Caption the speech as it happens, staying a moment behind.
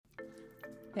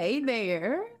Hey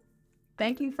there.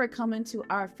 Thank you for coming to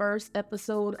our first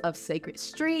episode of Sacred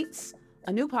Streets,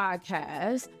 a new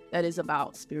podcast that is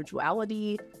about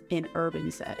spirituality in urban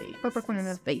settings,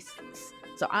 spaces.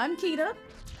 So I'm Keita.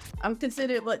 I'm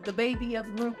considered the baby of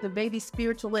the group, the baby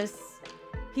spiritualist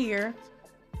here.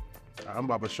 I'm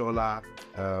Baba Shola,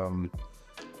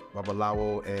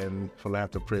 Babalawo and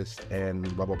philanthropist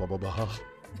and blah, blah, blah, blah, blah.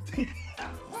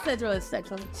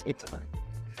 Central.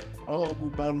 Oh,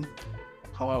 I'm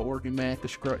hard-working man,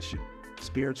 construction,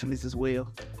 spiritualist as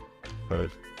well.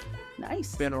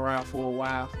 Nice. Been around for a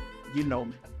while. You know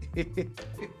me.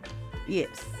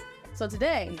 Yes. So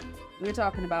today, we're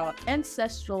talking about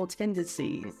ancestral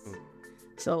tendencies.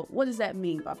 So what does that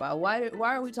mean, Papa? Why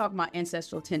are we talking about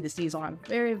ancestral tendencies on our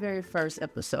very, very first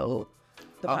episode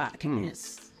of the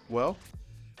podcast? Well,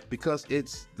 because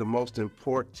it's the most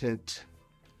important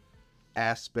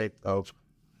aspect of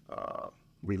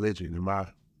religion, or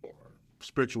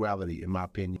spirituality, in my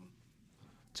opinion.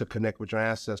 To connect with your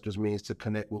ancestors means to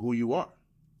connect with who you are.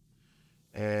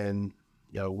 And,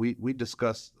 we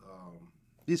discuss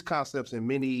these concepts in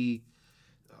many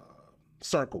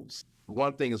circles.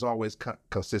 One thing is always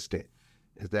consistent,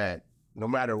 is that no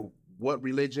matter what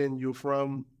religion you're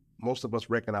from, most of us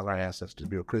recognize our ancestors.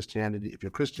 If you're Christian,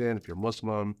 if you're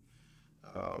Muslim,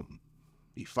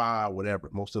 Ifa, whatever,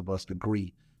 most of us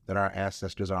agree that our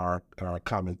ancestors are a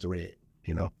common thread,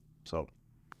 So.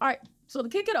 All right. So to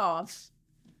kick it off,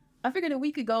 I figured that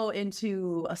we could go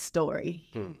into a story.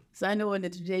 So I know in the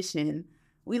tradition,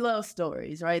 we love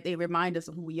stories, right? They remind us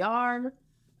of who we are.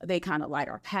 They kind of light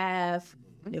our path.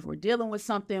 If we're dealing with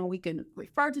something, we can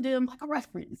refer to them like a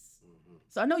reference.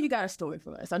 So I know you got a story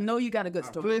for us. I know you got a good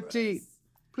story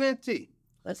Plenty.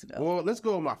 Let's go. Well, let's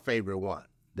go with my favorite one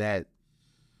that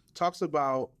talks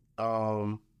about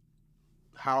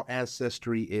how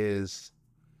ancestry is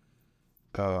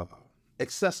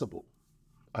accessible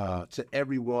to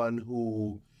everyone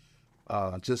who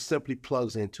just simply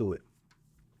plugs into it.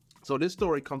 So this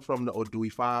story comes from the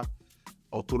Oduifa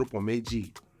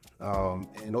Oturupomeji.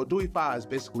 And Oduifa is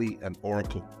basically an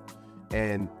oracle.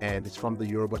 And it's from the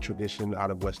Yoruba tradition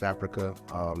out of West Africa,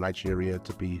 Nigeria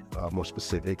to be more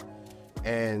specific.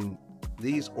 And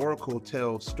these oracles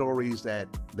tell stories that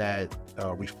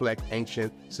reflect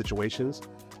ancient situations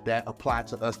that apply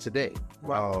to us today.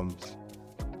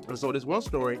 And so this one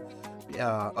story,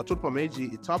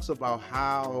 Oturupomeji, it talks about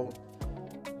how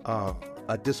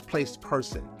a displaced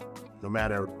person, no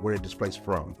matter where they're displaced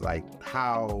from, like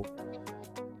how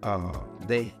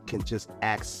they can just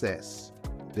access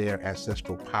their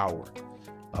ancestral power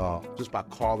just by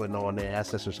calling on their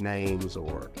ancestors' names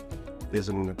or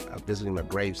visiting a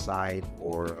gravesite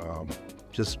or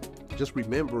just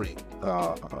remembering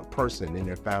a person in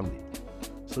their family.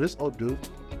 So this Odu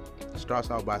starts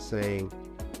out by saying,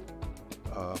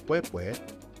 Pwepwe,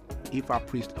 Ifa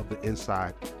priest of the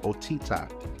inside, Otita,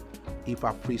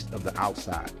 Ifa priest of the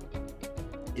outside.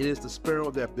 It is the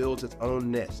sparrow that builds its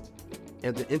own nest,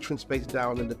 and the entrance face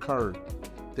down in the curve.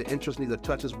 The entrance neither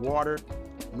touches water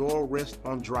nor rests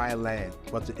on dry land,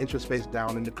 but the entrance face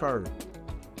down in the curve.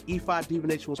 Ifa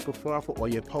divination was performed for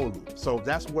Oyepolu. So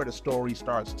that's where the story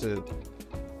starts to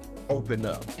open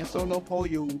up. And so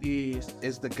Oyepolu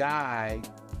is the guy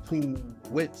who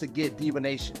went to get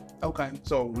divination. Okay.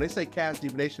 So when they say cast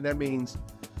divination, that means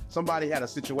somebody had a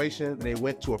situation and they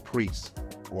went to a priest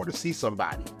or to see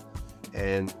somebody.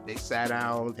 And they sat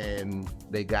down and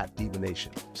they got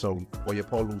divination. So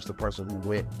Oyepolu's the person who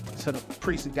went to the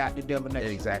priest and got the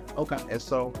divination. Exactly. Okay.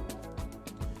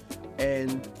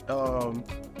 And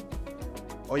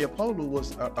Oyepolu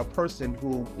was a person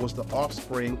who was the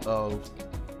offspring of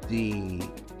the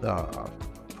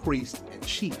priests and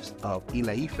chiefs of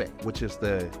Ile-Ife, which is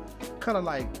the kind of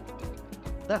like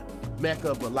not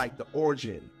Mecca, but like the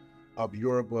origin of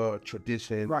Yoruba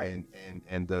tradition, right?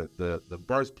 And the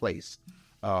birthplace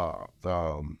of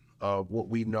what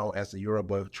we know as the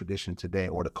Yoruba tradition today,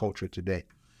 or the culture today.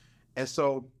 And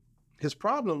so his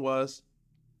problem was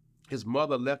his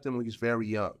mother left him when he was very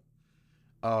young.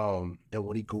 And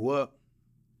when he grew up,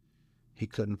 he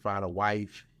couldn't find a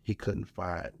wife, he couldn't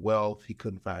find wealth, he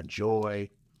couldn't find joy,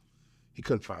 he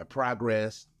couldn't find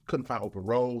progress, couldn't find open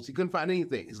roads, he couldn't find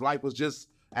anything. His life was just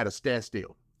at a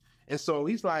standstill. And so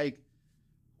he's like,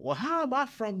 well, how am I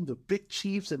from the big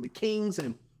chiefs and the kings,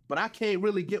 but I can't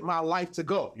really get my life to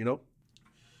go,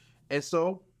 And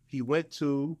so he went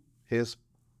to his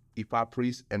Ifa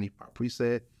priest, and Ifa priest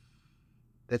said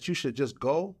that you should just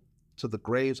go to the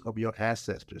graves of your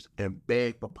ancestors and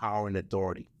beg for power and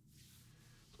authority.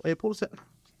 So Paul said,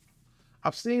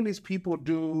 I've seen these people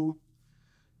do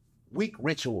weak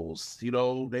rituals,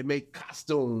 they make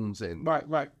costumes and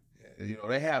right. You know,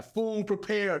 they have food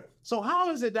prepared. So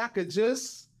how is it that I could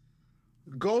just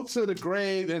go to the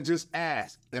grave and just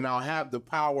ask, and I'll have the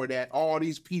power that all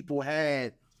these people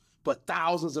had for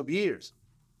thousands of years?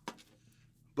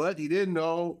 But he didn't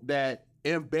know that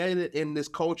embedded in this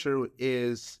culture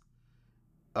is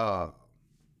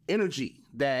energy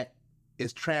that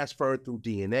is transferred through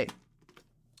DNA.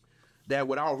 That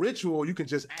without ritual, you can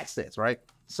just access, right?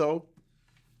 So,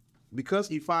 because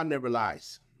Ifa never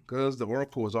lies, because the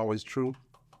oracle is always true,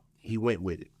 he went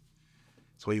with it.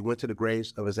 So he went to the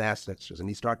graves of his ancestors and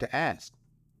he started to ask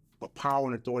for power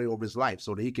and authority over his life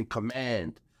so that he can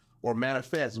command or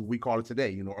manifest, what we call it today,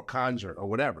 you know, or conjure or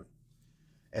whatever.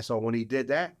 And so when he did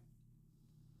that,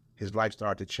 his life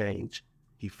started to change.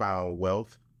 He found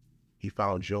wealth, he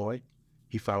found joy,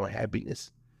 he found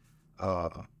happiness,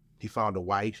 he found a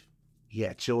wife, he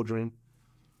had children,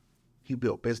 he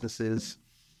built businesses,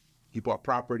 he bought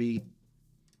property.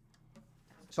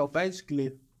 So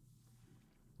basically,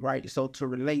 right, so to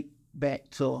relate back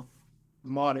to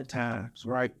modern times,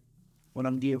 right, when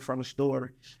I'm getting from the story,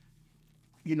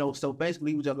 you know, so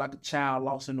basically he was just like a child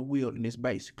lost in the wilderness,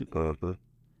 basically.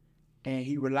 And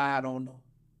he relied on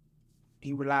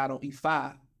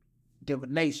Ifa,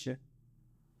 divination,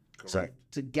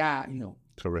 to guide him.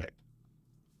 Correct.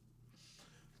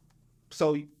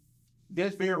 So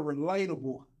that's very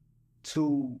relatable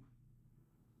to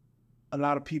a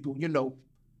lot of people, you know,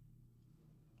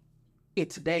 in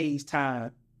today's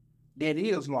time that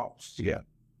is lost. Yeah.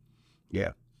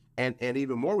 And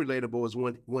even more relatable is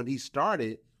when he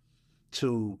started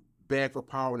to beg for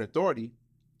power and authority,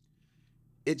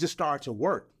 it just started to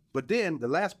work. But then the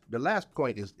last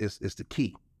point is the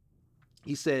key.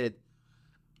 He said,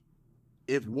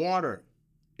 if water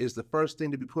is the first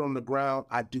thing to be put on the ground,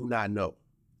 I do not know.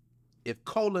 If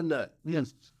cola nut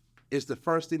is the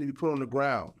first thing to be put on the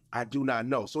ground, I do not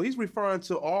know. So he's referring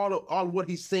to all of what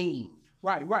he's seen.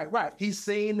 Right. He's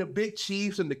seen the big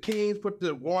chiefs and the kings put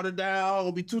the water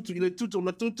down, be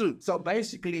tutu. So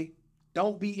basically,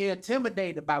 don't be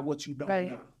intimidated by what you don't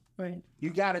know. Right. You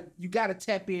gotta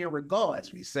tap in regardless.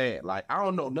 That's what he said. Like, I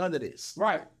don't know none of this.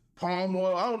 Right. Palm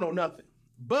oil, I don't know nothing.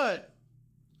 But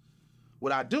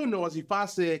what I do know is if I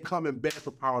said come and beg for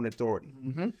power and authority.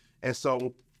 Mm-hmm. And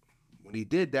so when he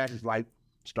did that, his life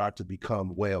started to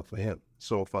become well for him.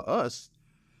 So for us,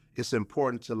 it's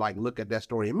important to like look at that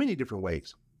story in many different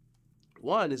ways.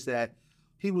 One is that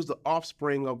he was the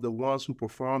offspring of the ones who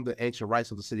performed the ancient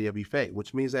rites of the city of Ife,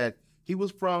 which means that he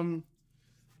was from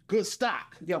good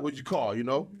stock. Yeah, what you call, you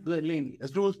know? Good lineage.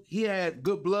 He had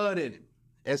good blood in him.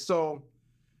 And so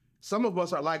some of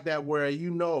us are like that where,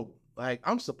 you know, like,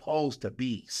 I'm supposed to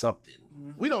be something.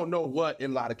 Mm-hmm. We don't know what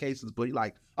in a lot of cases, but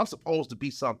like, I'm supposed to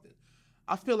be something.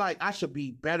 I feel like I should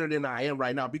be better than I am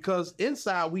right now because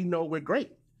inside we know we're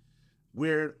great.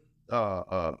 We're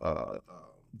the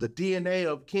DNA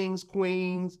of kings,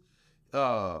 queens,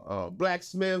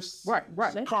 blacksmiths,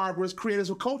 right, carvers, creators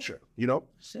of culture, you know?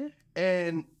 Sure.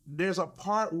 And there's a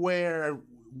part where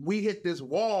we hit this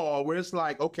wall where it's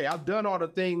like, okay, I've done all the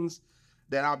things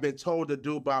that I've been told to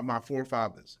do by my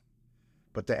forefathers,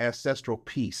 but the ancestral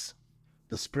piece,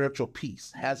 the spiritual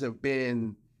piece hasn't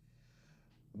been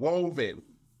woven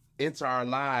into our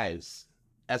lives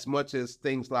as much as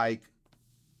things like,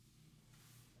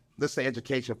 let's say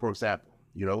education, for example.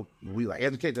 You know, we like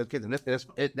education,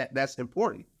 that's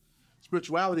important.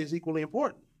 Spirituality is equally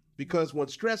important because when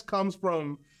stress comes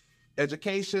from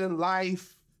education,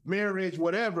 life, marriage,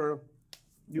 whatever,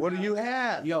 what do you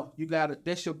have?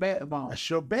 That's your backbone. That's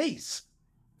your base.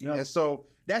 Yo. And so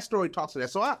that story talks to that.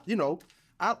 So I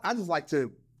just like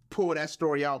to pull that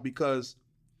story out because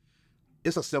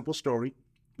it's a simple story.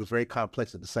 It's very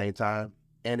complex at the same time.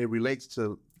 And it relates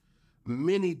to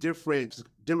many different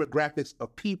demographics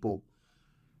of people.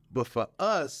 But for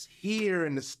us here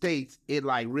in the States, it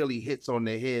like really hits on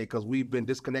the head because we've been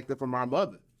disconnected from our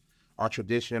mother, our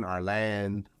tradition, our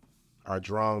land, our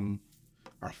drum,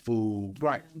 our food,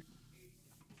 right?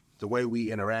 The way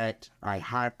we interact, our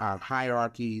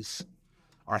hierarchies,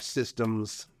 our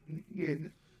systems. Yeah.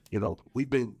 You know, we've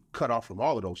been cut off from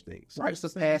all of those things. Rites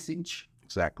of passage.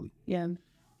 Exactly. Yeah.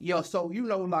 Yo, so, you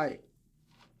know, like,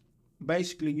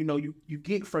 basically, you know, you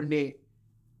get from that,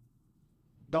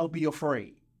 don't be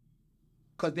afraid.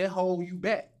 Because that hold you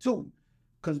back, too.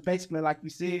 Because basically, like you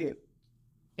said,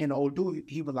 in the old dude,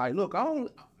 he was like, look, I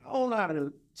don't know how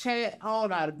to chat, I don't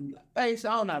know how to do face,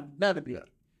 I don't know how to do none of it.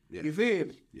 Yeah. You feel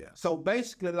me? Yeah. So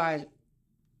basically, like,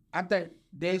 I think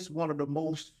that's one of the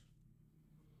most,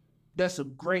 that's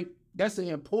an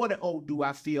important old dude,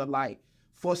 I feel like,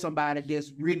 for somebody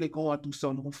that's really going through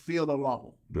something who feel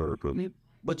alone.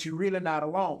 But you're really not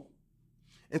alone.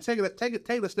 And take it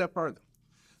a step further.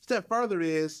 Step further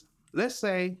is, let's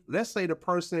say the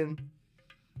person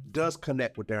does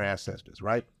connect with their ancestors,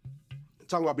 right?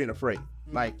 Talking about being afraid.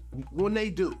 Like, when they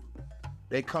do,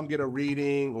 they come get a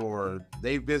reading, or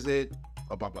they visit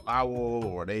a babalawo,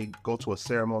 or they go to a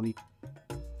ceremony,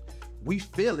 we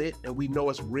feel it and we know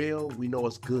it's real, we know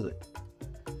it's good.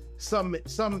 Some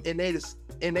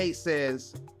innate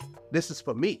says, this is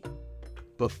for me.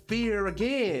 But fear,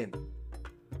 again,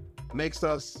 makes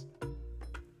us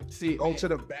go to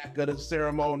the back of the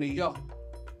ceremony,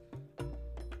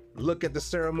 look at the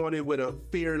ceremony with a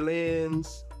fear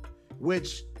lens,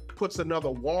 which puts another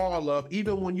wall up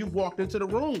even when you've walked into the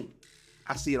room.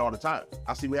 I see it all the time.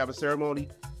 I see we have a ceremony,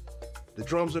 the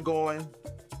drums are going,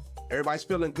 everybody's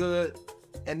feeling good,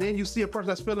 and then you see a person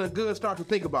that's feeling good start to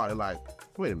think about it, like,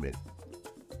 wait a minute.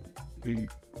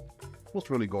 What's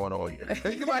really going on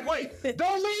here? You're like, wait,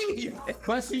 don't leave.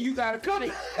 But see, you gotta cut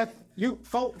it. You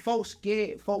folks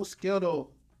scared to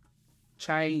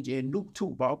change and look too,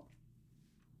 bro.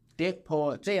 That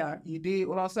part. They are. You did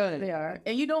what I'm saying? They are.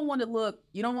 And you don't want to look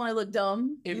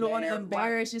dumb. You don't want to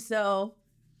embarrass yourself.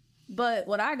 But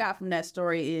what I got from that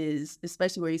story is,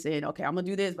 especially where you're saying, okay, I'm gonna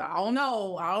do this, but I don't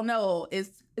know.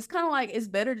 It's kind of like, it's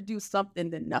better to do something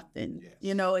than nothing. Yes.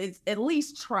 You know, it's at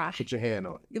least try. Put your hand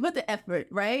on it. You put the effort,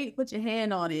 right? Put your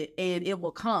hand on it and it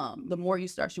will come. The more you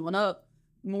start showing up,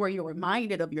 the more you're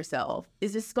reminded of yourself.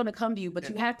 It's just gonna come to you, but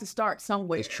you have to start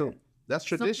somewhere. It's true. That's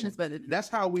tradition. That's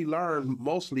how we learn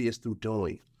mostly, is through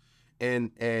doing.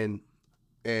 And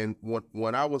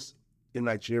when I was in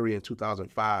Nigeria in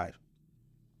 2005,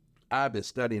 I've been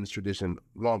studying this tradition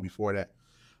long before that,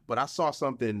 but I saw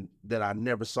something that I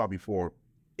never saw before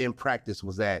in practice,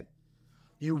 was that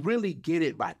you really get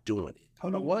it by doing it.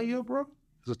 Hold on, what year, bro?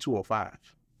 It's a 205.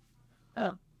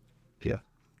 Oh. Yeah.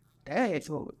 That's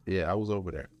what. Yeah, I was over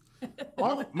there.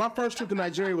 My first trip to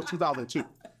Nigeria was 2002.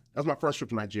 That was my first trip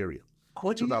to Nigeria.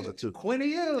 2002. 20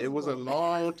 years. It was a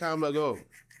long time ago.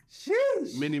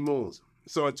 Sheesh. Many moons.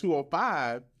 So in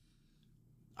 205,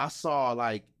 I saw,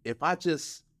 like, if I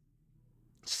just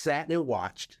sat and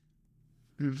watched,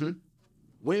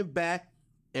 went back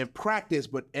and practiced,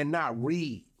 and not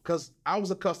read. Because I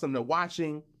was accustomed to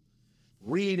watching,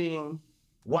 reading,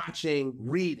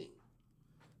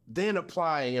 then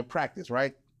applying and practice,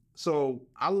 right? So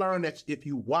I learned that if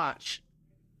you watch,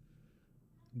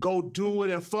 go do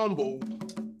it and fumble,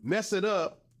 mess it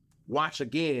up, watch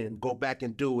again, go back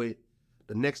and do it.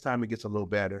 The next time it gets a little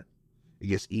better, it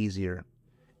gets easier.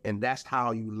 And that's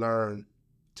how you learn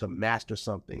to master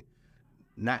something.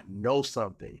 Not know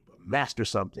something, but master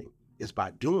something, is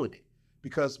by doing it.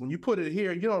 Because when you put it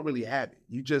here, you don't really have it.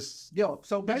 You just, you're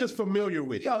just familiar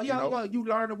with it. You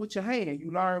learn it with your hand.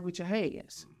 You learn it with your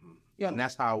hands. Yeah. And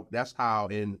that's how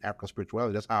in African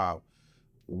spirituality, that's how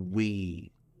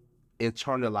we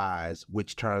internalize,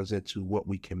 which turns into what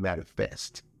we can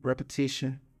manifest.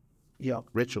 Repetition. Yeah.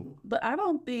 Ritual. But I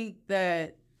don't think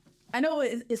that, I know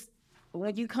it's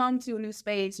when you come to a new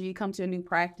space or you come to a new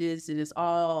practice and it's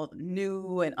all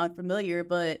new and unfamiliar,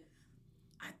 but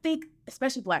I think,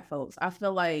 especially Black folks, I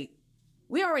feel like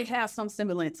we already have some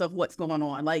semblance of what's going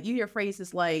on. Like, you hear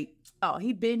phrases like, oh,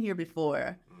 he been here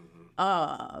before.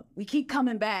 We keep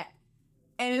coming back.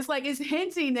 And it's like, it's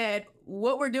hinting at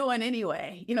what we're doing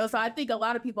anyway. You know, so I think a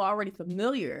lot of people are already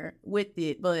familiar with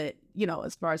it, but, you know,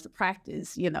 as far as the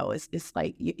practice, you know, it's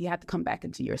like you have to come back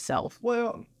into yourself.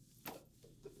 Well,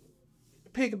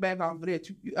 piggyback off of that,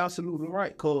 you're absolutely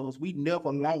right, because we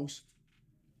never lost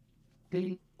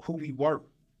who we were.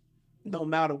 No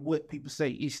matter what people say,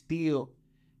 it's still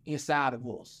inside of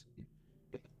us.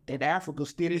 That Africa's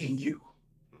still in you.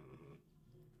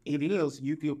 It is.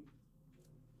 You can,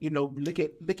 look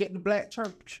at the Black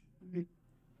church.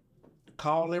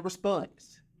 Call and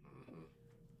response.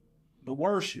 The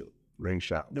worship. Ring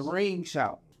shout. The ring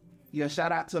shout. Yeah,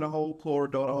 shout out to the whole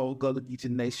corridor, the whole Gullah Geechee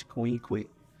Nation, Queen Quit.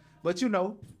 But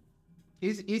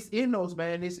it's in those,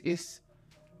 man. It's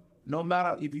no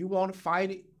matter if you want to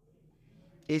fight it,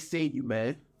 it's in you,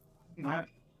 man.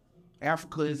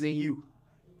 Africa is in you.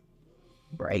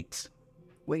 Right.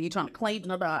 Where you trying to claim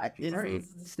it about?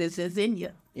 This is in you.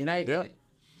 It ain't. Yeah.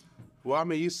 Well, I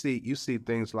mean, you see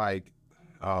things like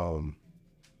pour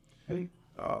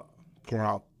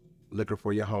out liquor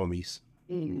for your homies.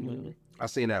 Mm-hmm. I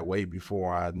seen that way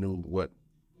before I knew what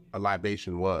a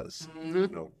libation was.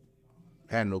 Mm-hmm.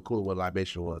 Had no clue what a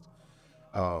libation was.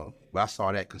 But I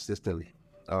saw that consistently.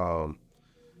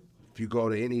 If you go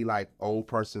to any like old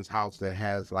person's house that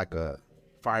has like a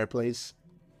fireplace,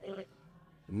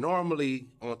 normally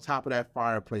on top of that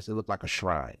fireplace, it looked like a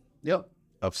shrine. Yep.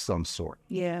 Of some sort.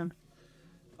 Yeah.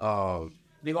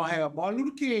 They're gonna have Martin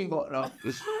Luther King up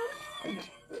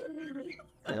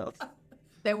there.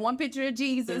 That one picture of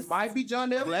Jesus. It might be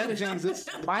John F. Jesus.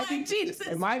 It might be Jesus.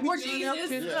 It might be Or John F.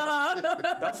 Jesus. Kennedy.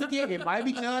 Don't forget, it might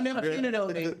be John F. Kennedy. Though.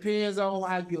 It depends on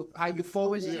how you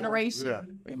forward Generation. Yeah.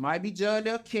 It might be John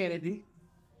F. Kennedy.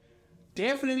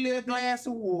 Definitely a glass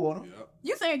of water.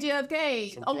 You saying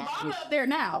JFK? Obama up there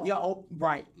now. Yeah,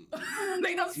 right.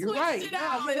 They done You're switched right. it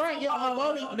out. Yeah, right. Yeah,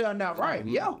 Obama up there now. Right.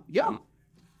 Yeah.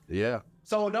 Yeah.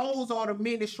 So those are the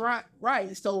many shrine.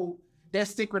 Right. So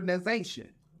that's synchronization.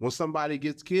 When somebody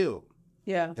gets killed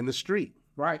Yeah. in the street,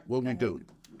 Right. what we do?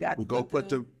 Got We go put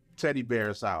the teddy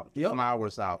bears out, Yep.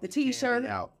 flowers out, the T-shirt. candy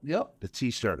out, Yep. the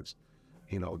T-shirts.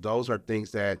 You know, those are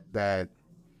things that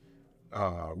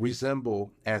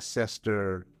resemble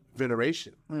ancestor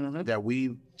veneration that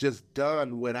we've just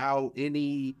done without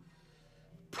any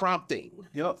prompting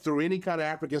through any kind of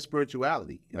African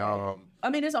spirituality. I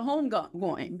mean, it's a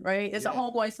homegoing, right? It's a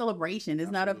homegoing celebration.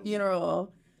 It's not a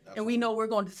funeral. And we know we're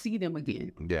going to see them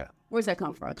again. Yeah. Where's that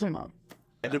come from? Come on.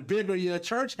 And the bigger your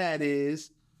church hat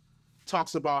is,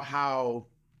 talks about how,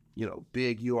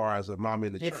 big you are as a mom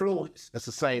in the church. Influence. That's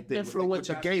the same thing with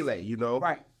your gele,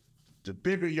 Right. The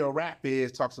bigger your rap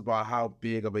is, talks about how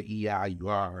big of an EI you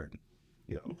are and,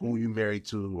 who you married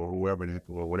to or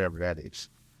whatever that is.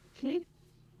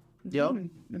 Yep.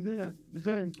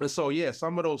 And so,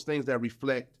 some of those things that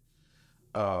reflect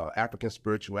African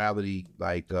spirituality,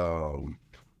 like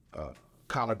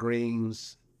collard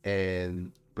greens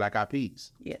and black eyed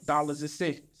peas. Yes. Dollars and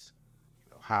cents.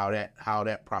 How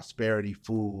that prosperity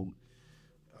food,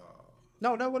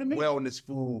 No, that's what it means. wellness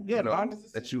food,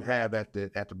 that you have at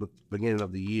the beginning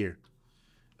of the year.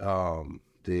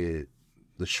 The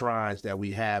shrines that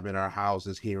we have in our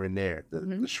houses here and there,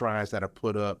 the shrines that are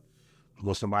put up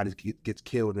when somebody gets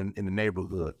killed in the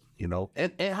neighborhood,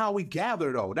 and how we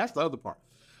gather though. That's the other part.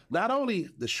 Not only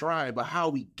the shrine, but how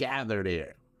we gather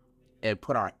there and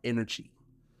put our energy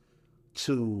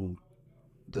to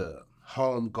the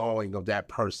homegoing of that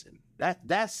person.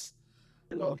 That's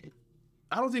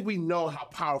I don't think we know how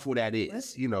powerful that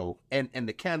is, and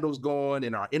the candles going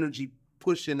and our energy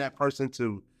pushing that person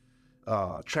to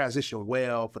transition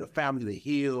well, for the family to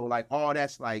heal, like all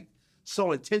that's like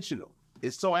so intentional.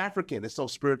 It's so African, it's so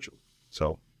spiritual.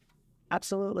 So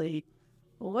Absolutely.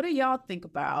 Well, what do y'all think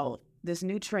about this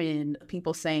new trend of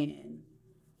people saying,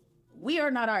 we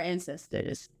are not our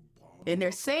ancestors? And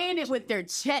they're saying it with their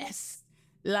chest,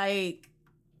 like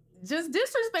just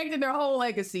disrespecting their whole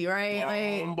legacy, right?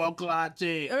 Right.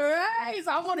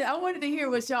 So I wanted to hear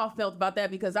what y'all felt about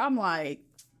that, because I'm like,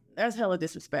 that's hella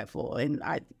disrespectful. And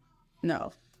I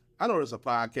know there's a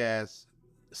podcast,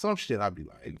 some shit I'd be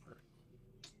like,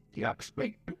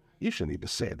 you shouldn't even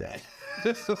say that.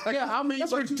 That's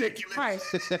ridiculous. Right.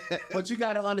 But you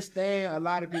got to understand, a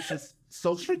lot of this is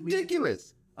social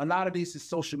Ridiculous. A lot of this is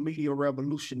social media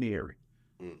revolutionary.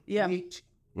 Yeah.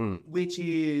 Which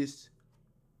is,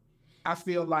 I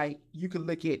feel like you can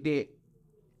look at that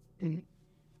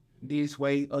this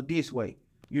way or this way.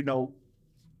 You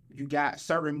got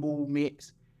certain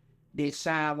movements that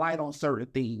shine light on certain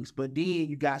things, but then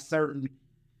you got certain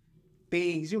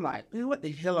things you're like, man, what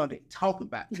the hell are they talking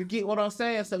about? You get what I'm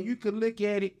saying? So you can look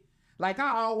at it, like I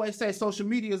always say, social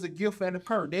media is a gift and a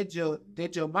curse. That's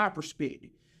just my perspective.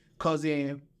 Cause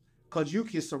you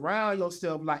can surround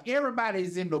yourself, like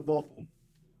everybody's in the bubble.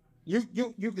 You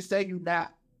can say you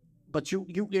not, but you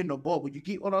in the bubble. You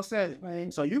get what I'm saying?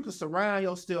 Right. So you can surround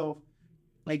yourself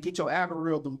and get your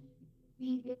algorithm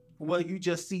where you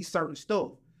just see certain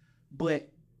stuff. But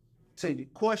to the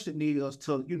question is,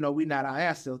 we not our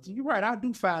ancestors. You're right, I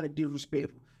do find it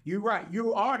disrespectful. You're right,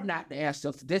 you are not the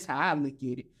ancestors. That's how I look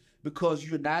at it. Because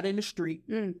you're not in the street.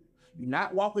 You're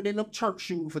not walking in them church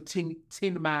shoes for 10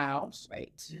 miles.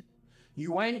 Right.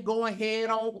 You ain't going head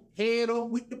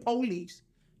on with the police.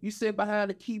 You sit behind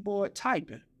the keyboard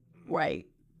typing. Right.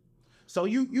 So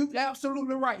you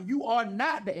absolutely right. You are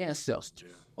not the ancestor.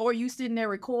 Or you sitting there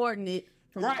recording it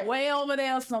from Right. way over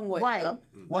there somewhere. Right.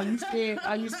 When you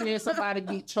saying somebody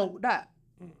get choked out.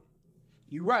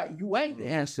 You right. You ain't the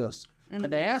ancestor. And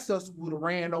the ancestor would have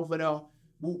ran over there,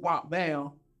 walked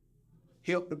down,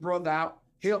 helped the brother out,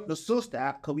 helped the sister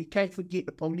out, because we can't forget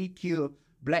the police kill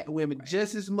black women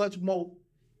just as much more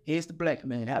as the black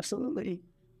man. Absolutely.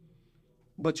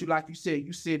 But like you said,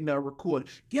 you sitting there recording.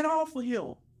 Get off of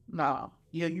him. Nah.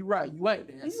 Yeah, you're right. You ain't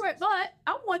the ancestor. You're right, but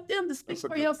I want them to speak That's a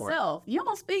for good yourself. You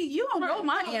don't speak. You don't know Right.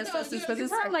 my No, ancestors, because you're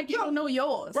it's right. not like you don't know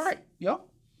yours. Right. Yep.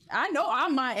 I know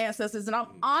I'm my ancestors, and I'm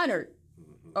honored.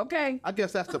 Okay. I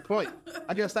guess that's the point.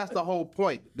 I guess that's the whole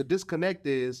point. The disconnect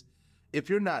is, if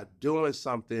you're not doing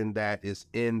something that is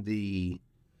in the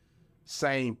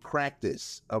same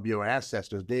practice of your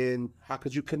ancestors, then how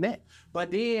could you connect?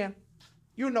 But then,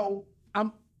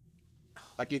 I'm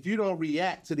Like if you don't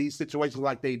react to these situations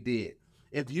like they did,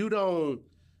 if you don't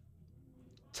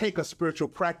take a spiritual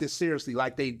practice seriously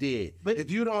like they did, but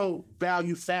if you don't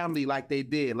value family like they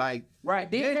did, like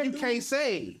then you can't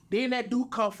say. Then that do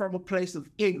come from a place of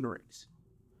ignorance.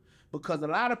 Because a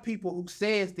lot of people who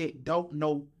says that don't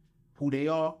know who they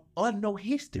are or know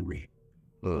history.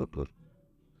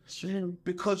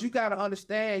 Because you got to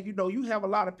understand, you have a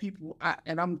lot of people,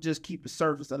 and I'm just keeping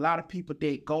surface, a lot of people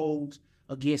that goes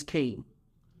against King.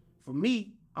 For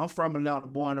me, I'm from Atlanta,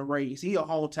 born and raised. He a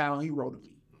hometown hero to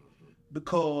me.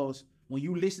 Because when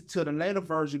you listen to the later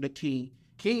version of King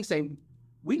say,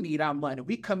 we need our money.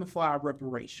 We coming for our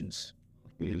reparations.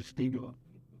 That's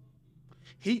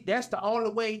the only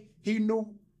way he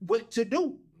knew what to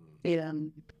do. Yeah.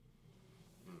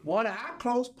 One of our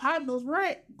close partners,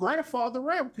 grandfather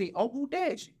ran with me, Uncle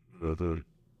Dash.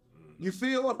 You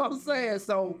feel what I'm saying?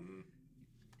 So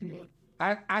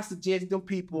I suggest them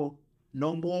people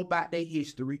know more about their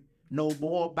history, know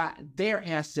more about their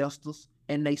ancestors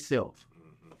and they self.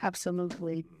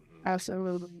 Absolutely. But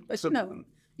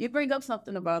you bring up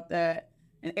something about that,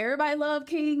 and everybody love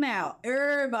King now.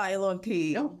 Everybody love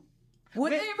King. No.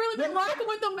 Would they really been rocking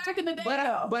with them back in the day?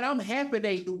 But I'm happy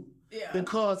they do. Yeah.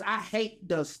 Because I hate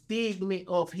the stigma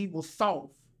of he was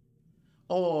soft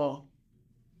or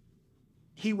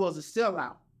he was a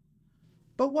sellout.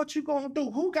 But what you gonna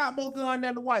do? Who got more guns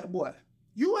than the white boy?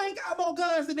 You ain't got more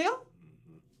guns than them.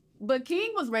 But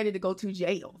King was ready to go to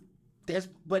jail. That's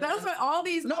what all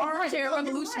these armchair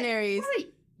revolutionaries.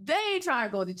 They ain't trying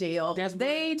to go to jail.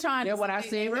 They ain't trying to. That's what I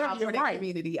said earlier. Right.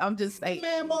 Community. I'm just saying.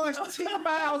 Man, boys, 10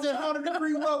 miles in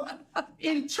 100-degree weather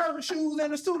in church shoes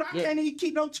and a suit. I can't even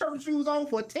keep no church shoes on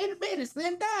for 10 minutes.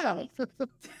 Sit down.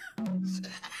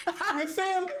 I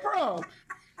feel me, bro.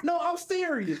 No, I'm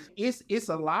serious. It's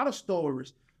a lot of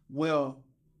stories where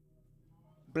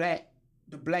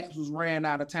the blacks was ran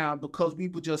out of town because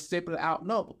people just simply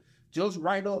outnumbered. Just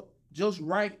right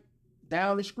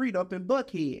down the street up in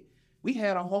Buckhead. We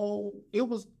had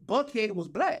Buckhead was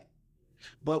black.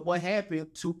 But what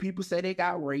happened, 2 people say they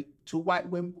got raped, 2 white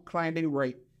women claimed they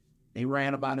raped. They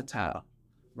ran them out of town,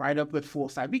 right up at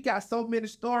Forsyth. We got so many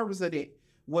stories of that.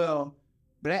 Well,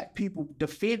 black people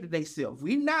defended themselves.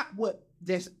 We not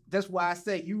that's why I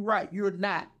say, you right, you're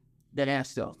not that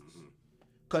ancestor.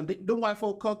 Because the white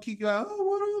folk come kick you out, oh,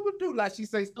 what are you going to do? Like she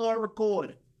say, start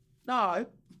recording. No.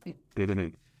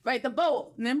 Right, the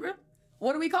boat, remember?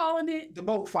 What are we calling it? The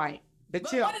boat fight. What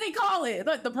do they call it?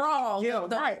 Like the brawl. Yeah,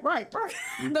 right.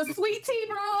 The sweet tea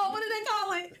brawl. What do they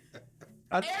call it?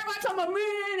 Everybody talking about,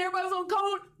 man, everybody's on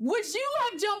code. Would you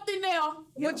have jumped in there?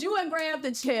 Yeah. Would you have grabbed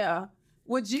the chair?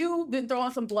 Would you been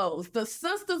throwing some blows? The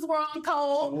sisters were on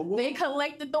code. They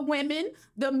collected the women.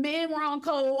 The men were on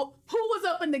code. Who was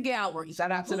up in the gallery?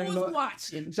 Shout out to that little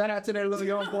watching. Shout out to that little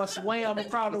young boy swam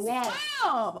across the wall.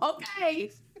 Swam,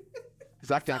 okay.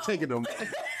 Cause I can't take it them.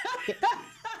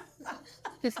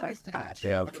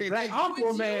 Like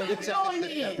Uncle Man.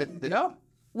 No.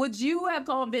 Would you have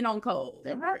been on code?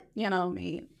 That's right. You know what I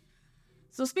mean?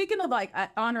 So speaking of like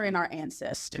honoring our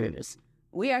ancestors,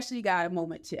 we actually got a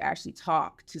moment to actually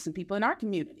talk to some people in our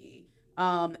community.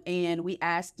 And we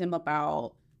asked them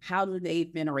about how do they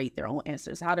venerate their own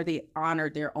ancestors? How do they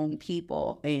honor their own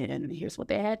people? And here's what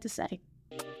they had to say.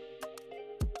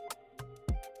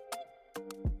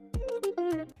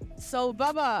 So,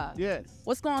 Baba. Yes.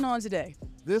 What's going on today?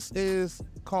 This is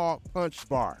called Punch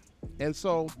Bar. And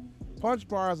so Punch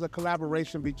Bar is a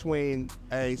collaboration between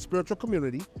a spiritual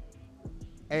community,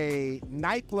 a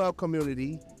nightclub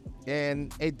community,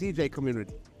 and a DJ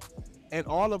community. And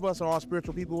all of us are all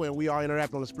spiritual people, and we all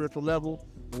interact on a spiritual level.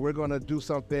 And we're going to do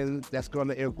something that's going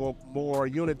to evoke more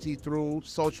unity through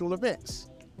social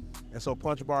events. And so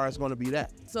Punch Bar is going to be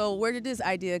that. So where did this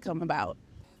idea come about?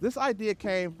 This idea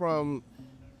came from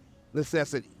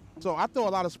necessity. So I throw a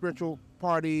lot of spiritual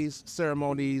parties,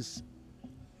 ceremonies,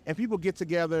 and people get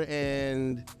together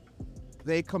and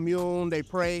they commune, they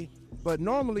pray. But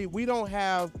normally we don't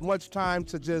have much time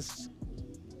to just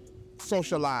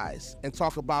socialize and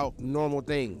talk about normal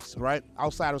things, right?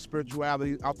 Outside of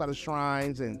spirituality, outside of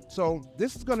shrines. And so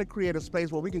this is going to create a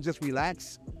space where we can just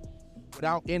relax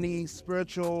without any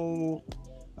spiritual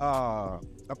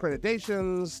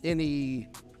accreditations, any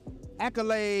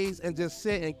accolades, and just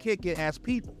sit and kick it as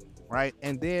people, right?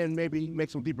 And then maybe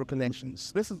make some deeper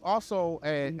connections. This is also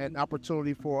an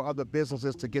opportunity for other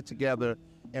businesses to get together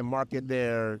and market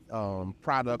their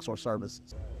products or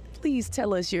services. Please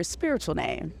tell us your spiritual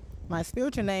name. My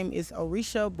spiritual name is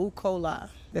Orisha Bukola.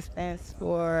 That stands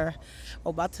for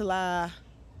Obatala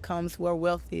comes where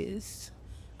wealth is.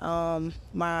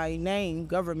 My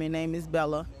government name is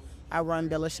Bella. I run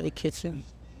Bella Shea Kitchen.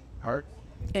 Heart.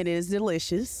 It is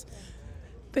delicious.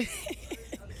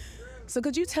 So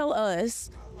could you tell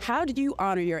us, how did you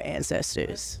honor your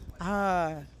ancestors?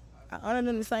 I honor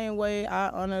them the same way I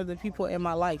honor the people in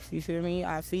my life, you feel me?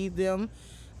 I feed them,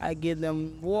 I give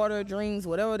them water, drinks,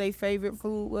 whatever their favorite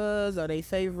food was or their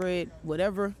favorite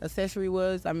whatever accessory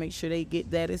was, I make sure they get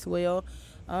that as well.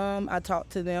 I talk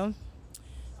to them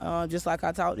just like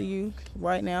I talk to you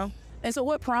right now. And so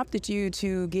what prompted you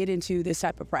to get into this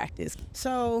type of practice?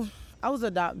 So I was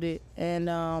adopted, and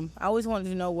I always wanted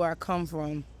to know where I come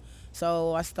from.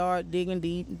 So I started digging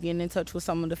deep, getting in touch with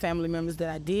some of the family members that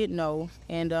I did know,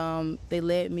 and they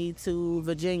led me to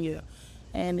Virginia.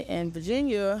 And in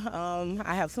Virginia,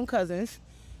 I have some cousins,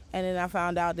 and then I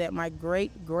found out that my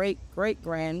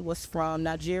great-great-great-grand was from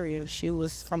Nigeria. She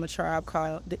was from a tribe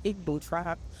called the Igbo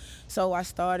tribe. So I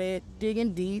started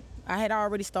digging deep. I had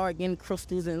already started getting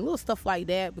crystals and little stuff like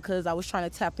that because I was trying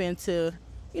to tap into,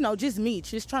 just me,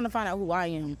 just trying to find out who I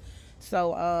am.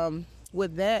 So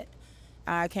with that,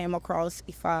 I came across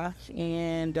Ifa,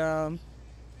 and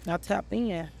I tapped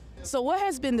in. So what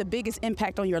has been the biggest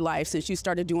impact on your life since you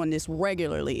started doing this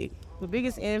regularly? The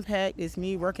biggest impact is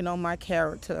me working on my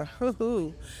character.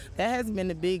 That has been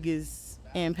the biggest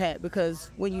impact,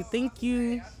 because when you think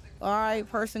you all right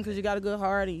person because you got a good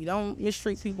heart and you don't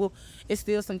mistreat people, it's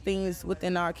still some things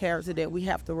within our character that we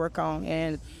have to work on.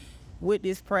 And with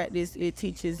this practice, it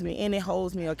teaches me and it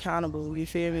holds me accountable, you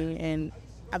feel me? And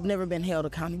I've never been held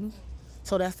accountable.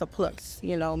 So that's a plus,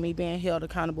 me being held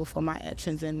accountable for my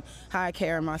actions and how I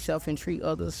carry myself and treat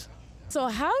others. So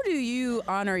how do you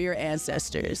honor your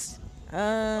ancestors?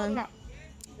 Well,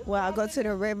 I go to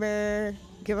the river,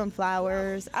 give them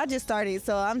flowers. I just started,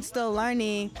 so I'm still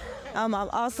learning. I'm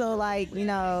also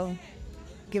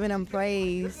giving them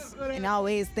praise and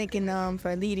always thanking them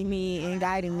for leading me and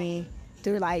guiding me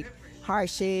through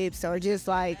hardships or just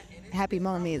happy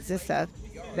moments and stuff.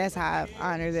 That's how I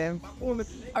honor them.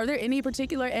 Are there any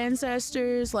particular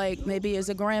ancestors, like maybe as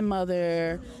a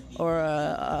grandmother or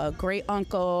a great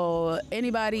uncle,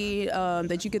 anybody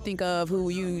that you could think of who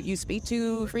you speak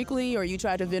to frequently or you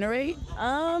try to venerate?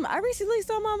 I recently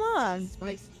saw my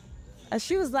mom.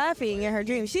 She was laughing in her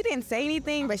dream. She didn't say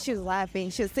anything, but she was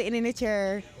laughing. She was sitting in a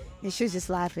chair and she was just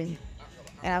laughing.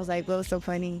 And I was like, well, it's so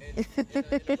funny. Now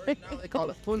they call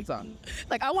it punta.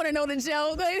 I want to know the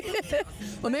joke.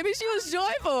 Well, maybe she was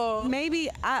joyful. Maybe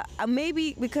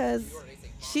because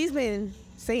she's been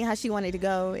saying how she wanted to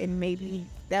go, and maybe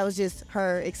that was just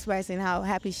her expressing how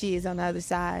happy she is on the other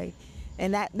side.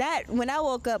 And that when I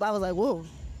woke up, I was like, whoa.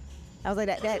 I was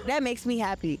like, that makes me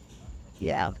happy.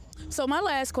 Yeah. So my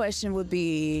last question would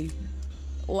be,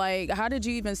 how did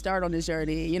you even start on this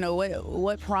journey?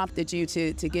 What prompted you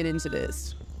to get into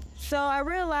this? So I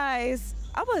realized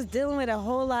I was dealing with a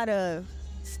whole lot of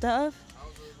stuff,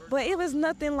 but it was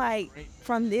nothing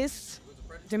from this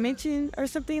dimension or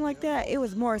something like that. It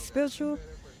was more spiritual,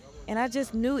 and I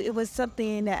just knew it was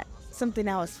something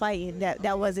I was fighting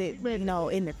that wasn't,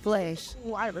 in the flesh.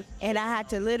 And I had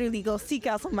to literally go seek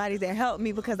out somebody that helped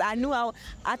me, because I knew I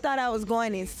thought I was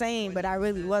going insane, but I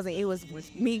really wasn't. It was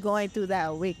me going through that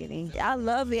awakening. I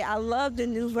love it. I love the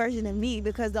new version of me,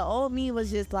 because the old me was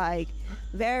just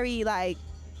very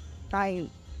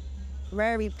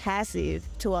very passive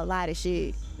to a lot of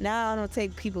shit. Now I don't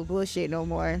take people bullshit no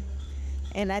more.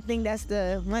 And I think that's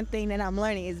the one thing that I'm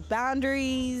learning is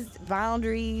boundaries,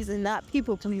 and not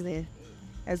people pleasing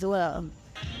as well.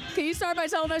 Can you start by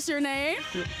telling us your name?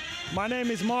 My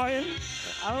name is Martin.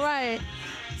 All right.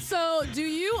 So do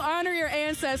you honor your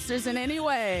ancestors in any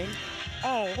way?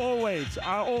 Oh, always.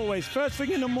 I always. First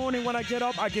thing in the morning when I get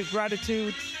up, I give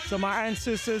gratitude to my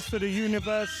ancestors, to the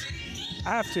universe.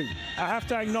 I have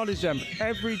to acknowledge them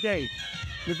every day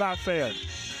without fail.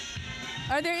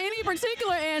 Are there any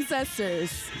particular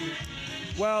ancestors?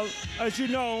 Well, as you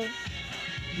know,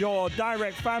 your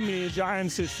direct family is your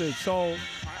ancestors. So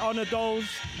I honor those,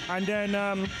 and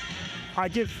then I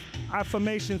give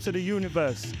affirmation to the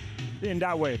universe in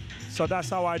that way. So that's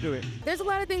how I do it. There's a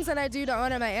lot of things that I do to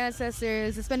honor my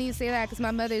ancestors. It's funny you say that because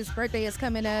my mother's birthday is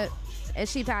coming up and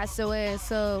she passed away.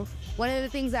 So one of the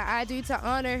things that I do to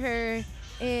honor her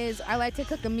is I like to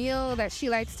cook a meal that she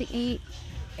likes to eat.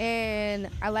 And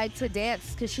I like to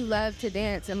dance because she loved to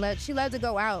dance and she loved to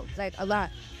go out a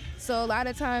lot. So a lot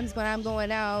of times when I'm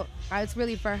going out, it's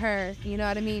really for her, you know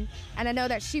what I mean? And I know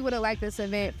that she would have liked this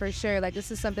event for sure. This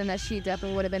is something that she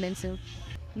definitely would have been into.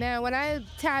 Now, when I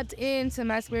tapped into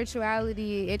my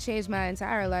spirituality, it changed my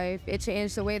entire life. It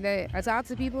changed the way that I talk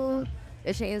to people.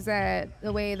 It changed the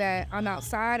way that I'm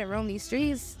outside and roam these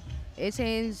streets. It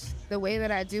changed the way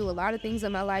that I do a lot of things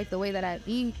in my life, the way that I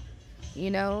eat,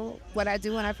 you know, what I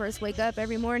do when I first wake up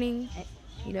every morning.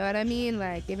 You know what I mean?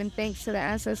 Like giving thanks to the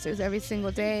ancestors every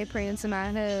single day, praying to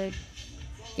my hood,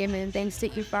 giving thanks to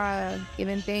Ifa,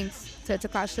 giving thanks to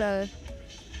Takasha,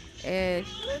 and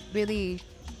really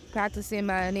practicing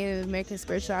my Native American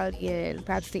spirituality and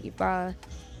practicing Ifa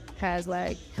has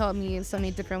like helped me in so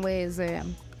many different ways.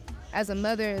 As a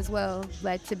mother as well,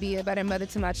 like to be a better mother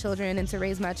to my children and to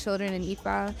raise my children in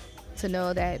Ifa, to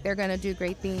know that they're gonna do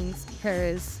great things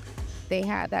because they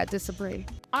have that discipline.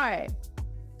 All right,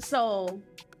 so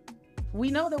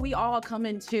we know that we all come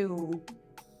into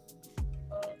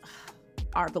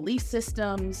our belief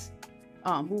systems,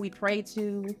 who we pray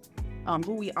to,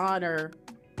 who we honor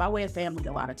by way of family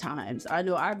a lot of times. I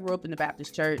know I grew up in the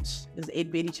Baptist church. It's an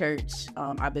itty-bitty church.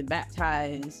 I've been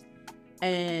baptized.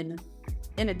 And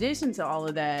in addition to all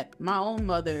of that, my own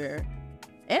mother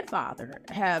and father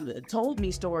have told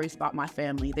me stories about my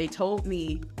family. They told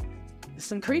me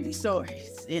some creepy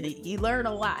stories, and you learn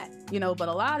a lot, you know, but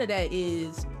a lot of that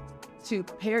is to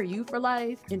prepare you for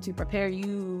life and to prepare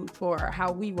you for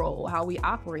how we roll, how we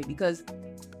operate, because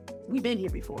we've been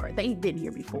here before. They've been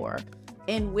here before.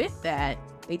 And with that,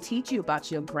 they teach you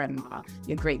about your grandma,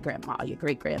 your great-grandma, your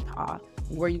great-grandpa,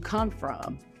 where you come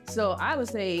from. So I would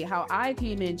say how I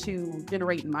came into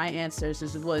venerating my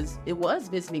ancestors was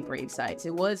visiting grave sites.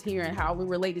 It was hearing how we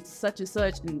related to such and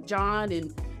such, and John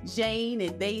and Jane,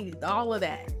 and they, all of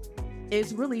that.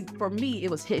 It's really, for me, it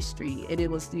was history, and it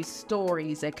was these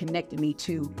stories that connected me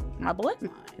to my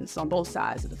bloodlines on both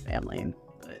sides of the family.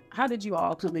 But how did you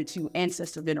all come into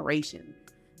ancestor veneration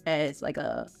as like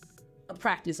a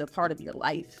practice, a part of your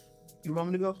life? You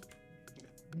want me to go?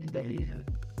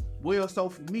 Well, so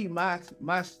for me, my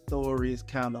story is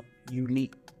kind of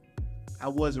unique. I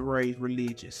wasn't raised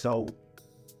religious, so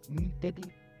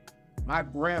my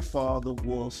grandfather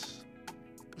was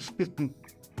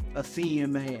a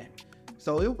seeing man.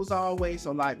 So it was always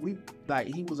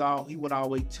he would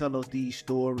always tell us these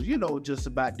stories, you know, just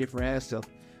about different aspects,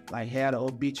 like had the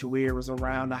obituaries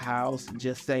around the house and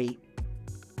just say,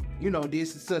 you know,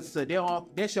 this is such and such.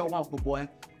 That's your uncle, boy.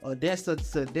 Or that's such and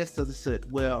such. That's such and such.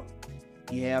 Well,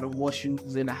 he had the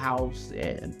horseshoes in the house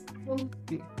and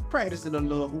practicing a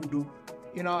little hoodoo.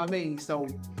 You know what I mean? So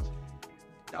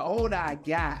the older I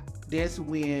got, that's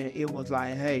when it was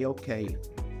like, hey, okay,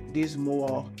 this is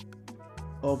more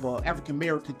of a African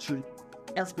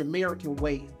American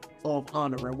way of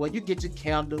honoring. Well, you get your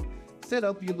candle, set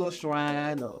up your little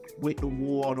shrine with the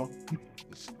water,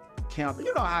 candle.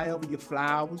 You know, however your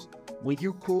flowers. When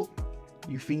you cook,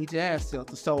 you feed your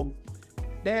ancestors. So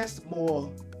that's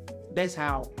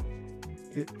how,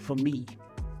 for me,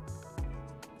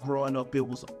 growing up, it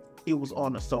was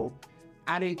honor. So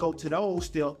I didn't go to those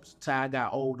steps till I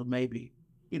got older, maybe,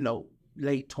 you know,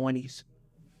 late 20s,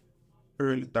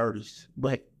 early 30s.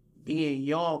 But being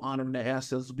young, honoring the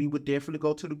ancestors, we would definitely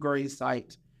go to the grave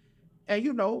site and,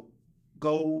 you know,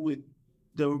 go with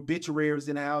the obituaries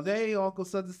in the house. Hey, Uncle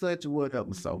such and such or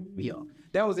whatever. So, yeah,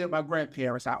 that was at my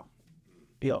grandparents' house.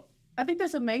 Yeah. I think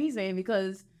that's amazing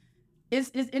because it's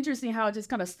interesting how it just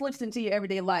kind of slips into your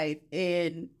everyday life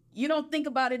and you don't think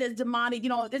about it as demonic. You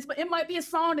know, it might be a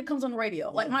song that comes on the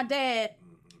radio. Like my dad,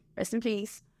 rest in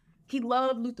peace, he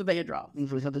loved Luther Vandross. Me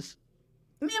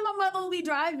and my mother would be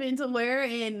driving somewhere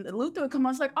and Luther would come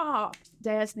on. It's like, oh,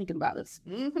 Dad's thinking about us.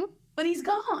 Mm-hmm. But he's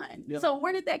gone. Yep. So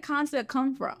where did that concept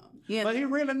come from? Yeah. But he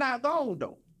really not gone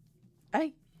though.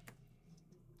 Hey.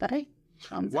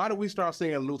 Why did we start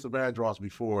singing Luther Vandross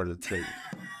before the tape?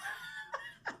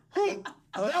 That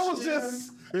was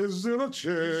just... Is it a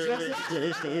chance?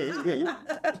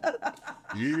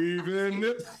 Even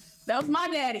if... That was my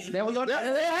daddy. That was your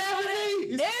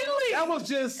daddy. That was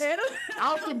just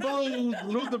out the blue,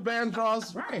 Luther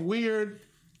Vandross, right. Weird,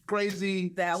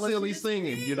 crazy, silly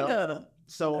singing, you know?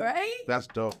 So, right? That's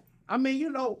dope. I mean, you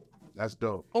know. That's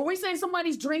dope. Or we say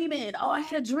somebody's dreaming. Oh, I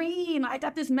had a dream. I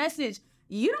got this message.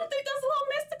 You don't think that's a little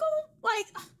mystical? Like...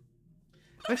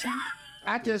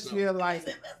 I just feel like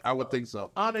I would think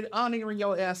so. Honoring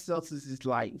your ancestors is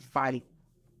like fighting.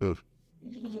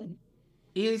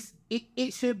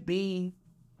 It should be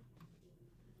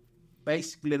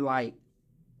basically like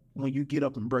when you get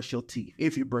up and brush your teeth.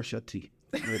 If you brush your teeth,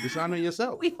 just honor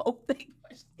yourself. We hope they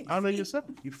brush their honor yourself.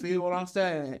 You feel what I'm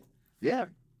saying? Yeah.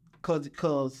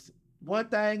 Cause one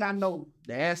thing I know,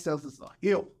 the ancestors are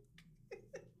ill.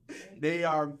 They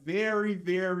are very,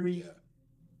 very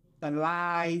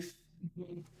alive.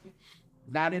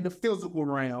 Not in the physical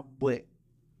realm, but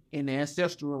in the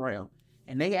ancestral realm.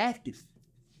 And they active.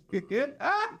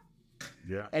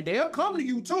 Yeah. And they'll come to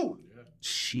you too. Yeah.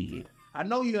 Shit. I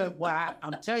know you. Boy,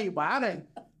 I'm telling you, but I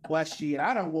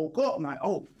done woke up. I'm like,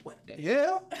 oh, what the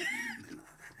hell?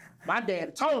 My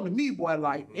dad told me, boy,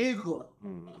 like, nigga,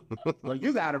 well,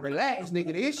 you gotta relax,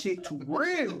 nigga. This shit too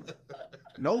real.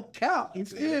 No cap, you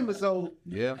feel me? So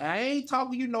Yeah. I ain't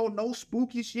talking, no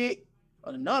spooky shit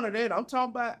or none of that. I'm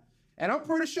talking about, and I'm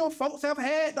pretty sure folks have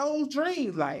had those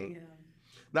dreams. Like,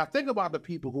 Now think about the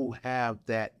people who have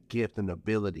that gift and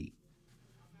ability,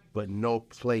 but no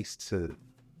place to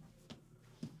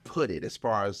put it as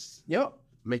far as yep.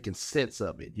 making sense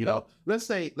of it. You know, let's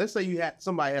say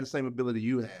somebody had the same ability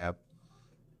you have,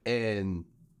 and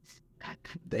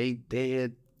they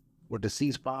were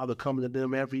deceased father coming to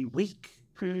them every week.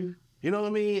 You know what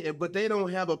I mean? But they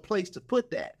don't have a place to put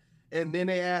that. And then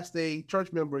they ask a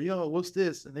church member, yo, what's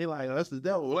this? And they like, oh, that's the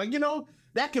devil. Like,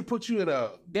 that can put you in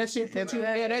a... That shit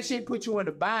put you in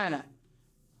the bind.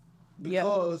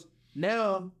 Because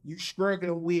now you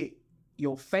struggling with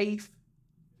your faith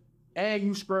and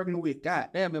you struggling with, God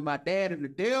damn, am my dad and the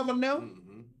devil now?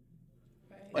 Mm-hmm.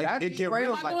 Like, it gets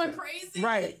real like that. Crazy?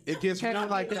 Right. It gets real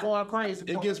like that. Going crazy.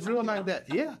 It gets real like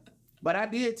that, yeah. But I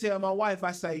did tell my wife,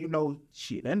 I say,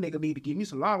 shit, that nigga need to give me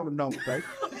some longer numbers, baby.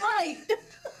 Right.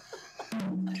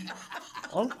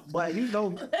 But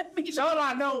so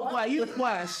I know,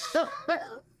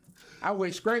 I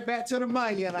went straight back to the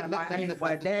money and I'm like,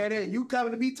 boy, Dad, you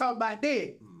coming to me talking about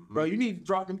that? Bro, you need to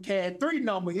drop them CAD 3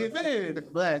 number if it is.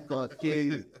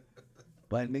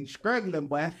 But nigga struggling,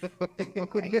 boy.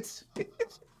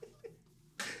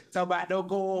 Talk about don't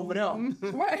go over there.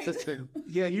 Right.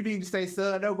 Yeah, you need to say,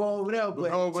 son, don't go over there.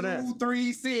 But over 2,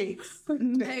 3, 6.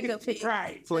 Mega pick.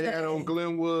 Right. Play that on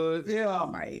Glenwood.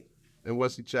 Yeah. Right. And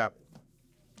Wesley Chapel.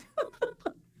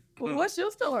 Well, what's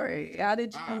your story? How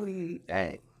did you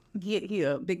get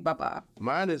here, Big Baba?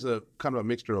 Mine is a kind of a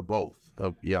mixture of both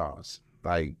of y'all's.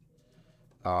 Like,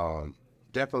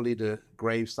 definitely the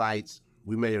grave sites.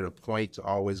 We made it a point to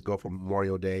always go for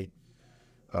Memorial Day.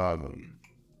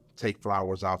 Take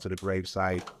flowers out to the grave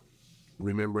site,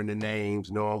 remembering the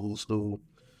names, knowing who's who,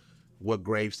 what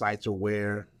grave sites are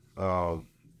where.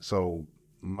 So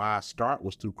my start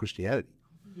was through Christianity.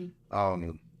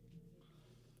 Mm-hmm.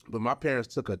 But my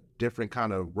parents took a different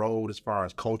kind of road as far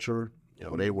as culture.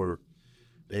 They were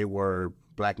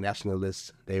Black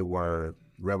nationalists. They were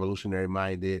revolutionary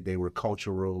minded. They were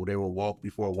cultural. They were woke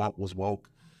before woke was woke.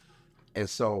 And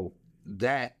so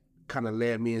that kind of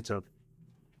led me into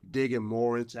digging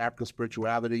more into African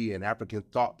spirituality and African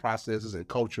thought processes and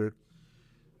culture,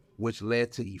 which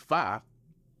led to E5.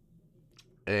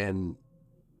 And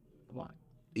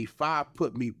E5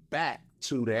 put me back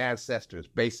to the ancestors,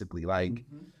 basically. Like,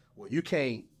 well, you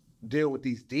can't deal with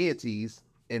these deities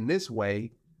in this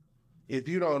way if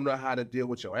you don't know how to deal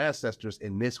with your ancestors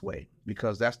in this way,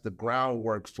 because that's the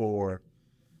groundwork for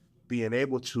being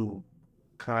able to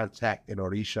contact an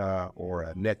Orisha or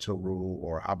a Netaru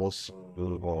or Abosu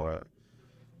or,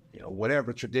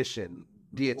 whatever tradition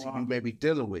deity you may be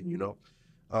dealing with,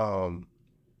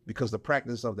 because the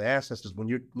practice of the ancestors, when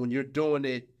you're doing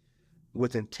it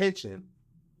with intention,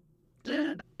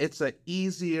 it's an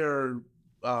easier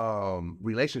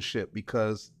relationship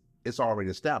because it's already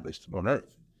established on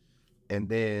Earth. And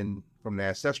then from the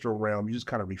ancestral realm, you just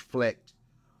kind of reflect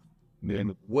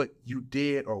what you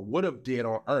did or would have did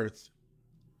on Earth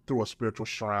through a spiritual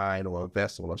shrine or a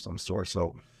vessel of some sort.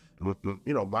 So,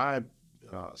 mine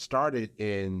started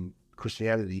in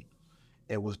Christianity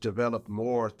and was developed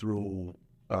more through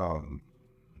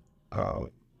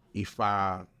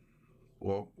Ifa,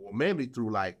 well, mainly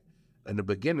through in the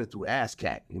beginning through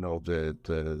ASCAC,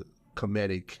 the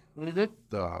Kemetic,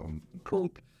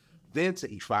 then to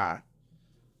Ifa,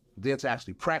 then to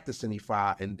actually practicing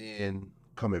Ifa, and then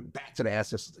coming back to the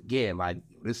ancestors again. Like,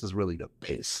 this is really the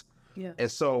base. Yeah. And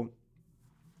so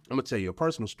I'm gonna tell you a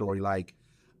personal story. Like,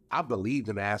 I believed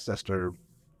in ancestor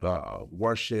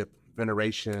worship,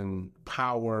 veneration,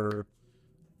 power,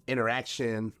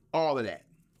 interaction, all of that,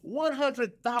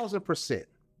 100,000%.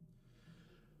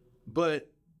 But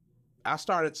I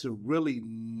started to really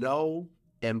know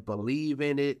and believe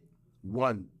in it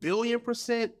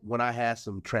 1,000,000,000% when I had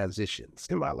some transitions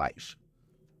in my life.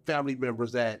 Family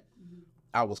members that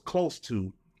I was close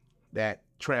to that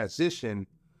transition,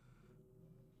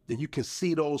 that you can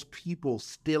see those people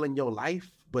still in your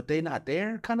life, but they not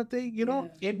there, kind of thing,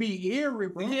 It be eerie,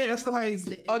 bro. Yeah, it's like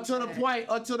until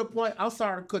the point. I'm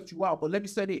sorry to cut you out, but let me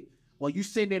say this: when you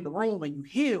sit in the room and you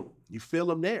heal, you feel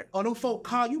them there. Or them folk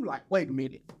call you like, wait a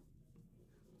minute.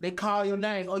 They call your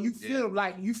name, or you feel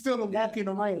them walk in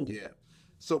the room. Yeah.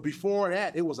 So before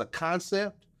that, it was a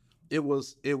concept. It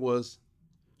was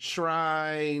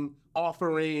shrine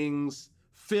offerings,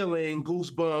 feeling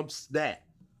goosebumps. That.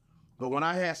 But when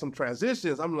I had some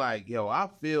transitions, I'm like, yo, I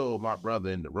feel my brother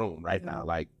in the room right now.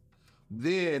 Like,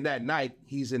 then that night,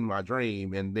 he's in my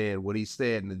dream, and then what he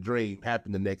said in the dream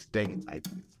happened the next day. Type.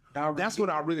 That's when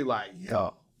I really like,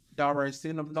 yo. Already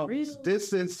seen them numbers.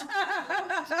 This is...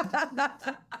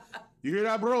 You hear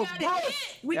that, bro?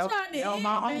 We trying to hit,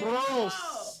 my man.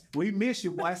 bros. We miss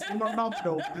you, boy. Seen them numbers,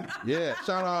 though. Yeah,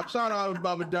 shout out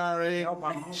Baba Dare,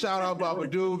 shout out Baba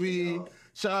Doobie,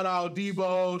 shout out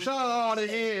Debo, shout out all the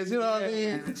heads, you know what I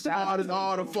mean? Shout out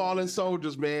all the fallen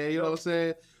soldiers, man, you know what I'm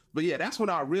saying? But yeah, that's when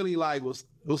I really like was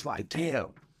like, damn,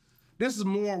 this is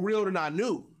more real than I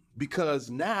knew, because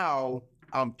now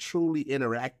I'm truly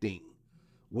interacting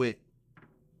with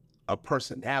a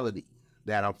personality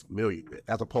that I'm familiar with,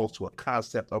 as opposed to a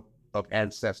concept of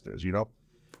ancestors, you know?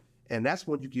 And that's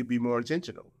when you can be more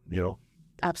intentional, you know?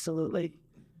 Absolutely.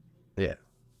 Yeah.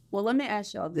 Well, let me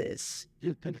ask y'all this.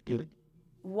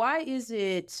 Why is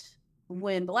it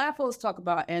when Black folks talk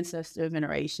about ancestor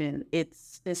veneration,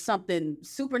 it's something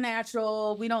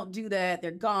supernatural? We don't do that.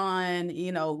 They're gone.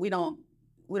 You know, we don't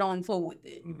fool with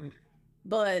it. Mm-hmm.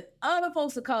 But other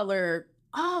folks of color,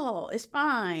 oh, it's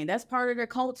fine. That's part of their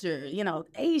culture. You know,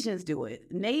 Asians do it.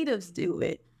 Natives do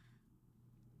it.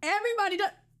 Everybody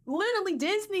does. Literally,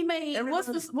 Disney made, what's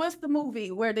the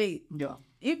movie where they,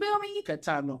 you feel me?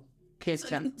 Catano.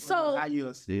 So, I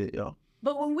use it, yeah.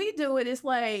 But when we do it, it's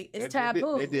like, it's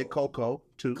taboo. They did Coco,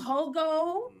 too.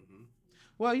 Coco? Mm-hmm.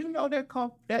 Well, you know,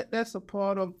 that's a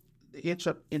part of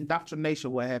the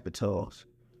indoctrination what happened to us.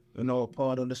 You know, a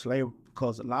part of the slavery,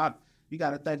 because you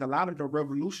got to think a lot of the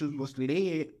revolutions was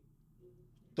led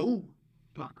through.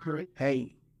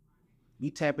 Hey,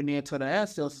 we tapping into the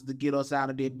ancestors to get us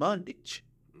out of their bondage.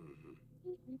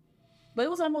 But it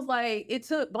was almost like it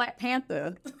took Black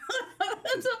Panther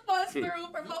to bust through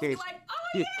for folks to be like,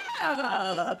 oh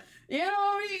yeah, you know what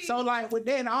I mean? So like with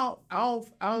that, I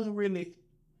don't really,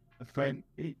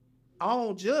 I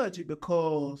don't judge it,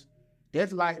 because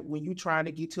that's like when you trying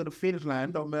to get to the finish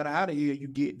line. No matter how the hell you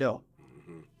get there,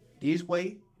 this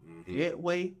way, that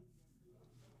way,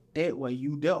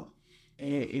 you there.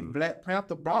 And if Black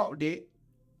Panther brought that,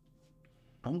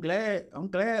 I'm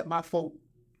glad my folk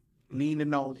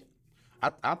leaning on it.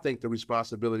 I think the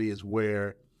responsibility is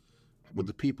with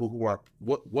the people who are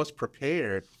what's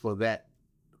prepared for that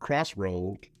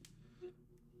crossroad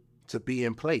to be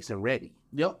in place and ready.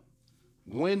 Yep.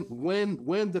 When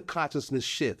the consciousness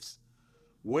shifts,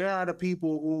 where are the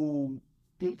people who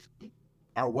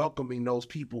are welcoming those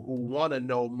people who want to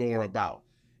know more about?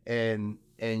 And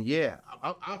yeah,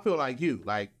 I feel like you.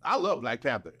 Like, I love Black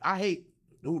Panther. I hate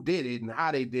who did it and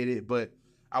how they did it, but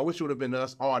I wish it would have been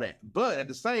us, all that. But at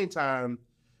the same time,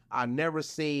 I never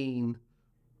seen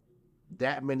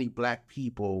that many Black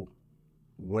people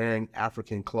wearing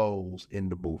African clothes in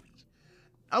the movies.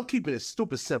 I'm keeping it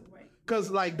stupid simple.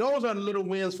 Because, like, those are the little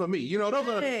wins for me. You know, those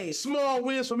are small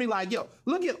wins for me. Like, yo,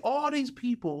 look at all these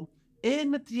people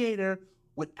in the theater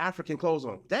with African clothes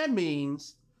on. That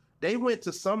means they went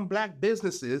to some Black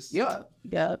businesses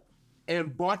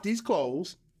and bought these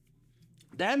clothes.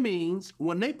 That means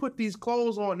when they put these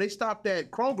clothes on, they stopped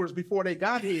at Kroger's before they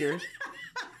got here.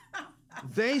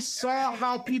 They saw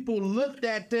how people looked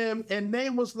at them, and they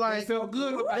was like, they felt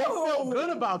good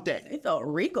about that. They felt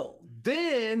regal.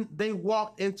 Then they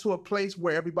walked into a place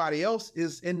where everybody else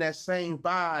is in that same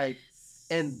vibe,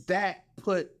 and that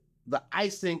put the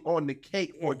icing on the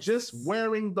cake for just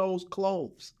wearing those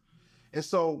clothes. And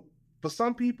so for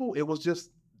some people, it was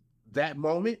just that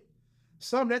moment.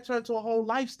 Some that turned to a whole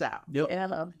lifestyle. Yep.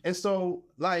 Yeah. And so,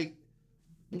 like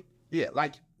you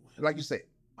said,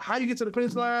 how you get to the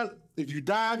finish line? If you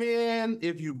dive in,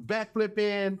 if you backflip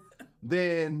in,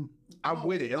 then I'm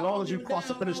with it. As long as you cross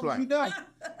the finish line. You done.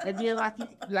 And then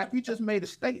like you just made a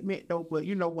statement though, but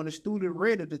you know, when the student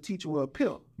ready, the teacher will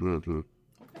appear. Mm-hmm.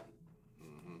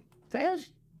 Fair.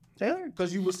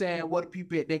 Because you were saying what the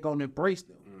people they're gonna embrace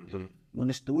them. Mm-hmm. When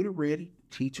the student ready,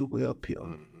 teacher will appear.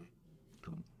 Mm-hmm.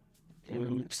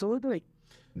 Absolutely.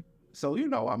 So, you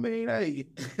know, I mean, hey,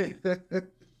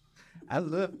 I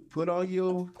love it. Put on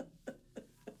your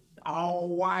all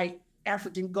white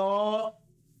African garb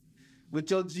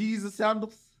with your Jesus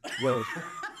sandals. Well,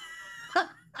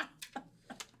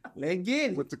 let's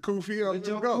get it. with the kufi on, With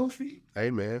your go. kufi.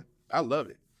 Hey, man, I love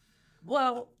it.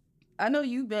 Well, I know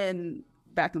you've been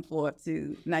back and forth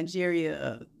to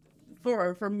Nigeria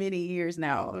for many years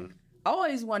now. Mm-hmm. I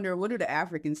always wonder, what do the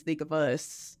Africans think of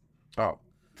us? Oh,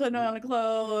 Putting on the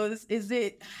clothes, is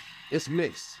it? it's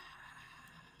mixed.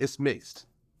 It's mixed.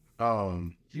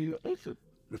 The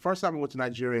first time I went to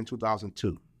Nigeria in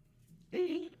 2002,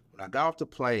 when I got off the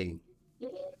plane,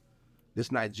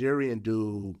 this Nigerian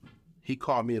dude, he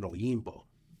called me an Oyimbo.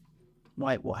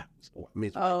 White boy.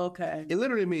 Means, Oh, okay. it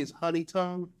literally means honey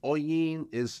tongue. Oyin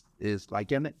is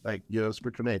like in it, like your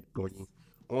spiritual name. Oyin.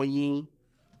 Oyin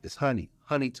is honey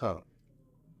tongue.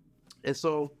 And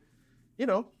so, you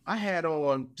know, I had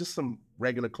on just some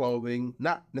regular clothing,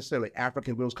 not necessarily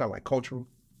African, but it was kind of like cultural.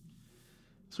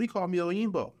 So he called me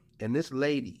Oyinbo. And this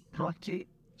lady,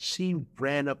 she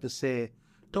ran up and said,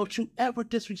 "Don't you ever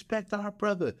disrespect our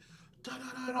brother. Da,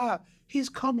 da, da, da. He's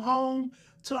come home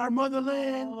to our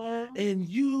motherland, and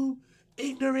you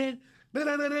ignorant." Da,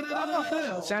 da, da, da, da,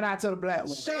 da. Shout out to the black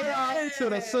one. Shout out to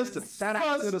the sisters. Shout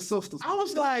out to the sisters. I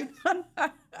was like,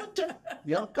 what the?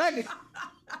 Yo, thank you.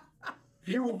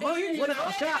 You were green. What a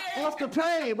shot off the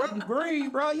plane, bro. Green,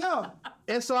 bro, yo.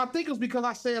 And so I think it was because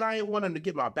I said I ain't wanting to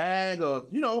get my bag, or,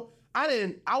 you know,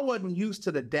 I wasn't used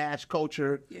to the dash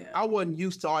culture. Yeah. I wasn't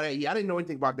used to all that yet. I didn't know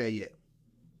anything about that yet.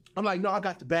 I'm like, no, I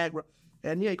got the bag, bro.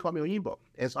 And yeah, he called me Oyinbo.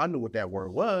 And so I knew what that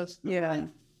word was. Yeah.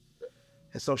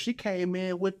 And so she came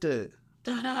in with the,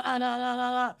 da, da, da, da, da,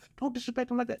 da. Don't disrespect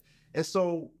him like that. And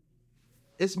so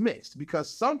it's mixed, because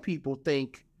some people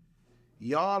think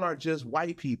y'all are just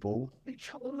white people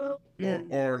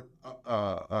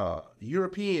or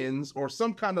Europeans or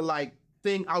some kind of like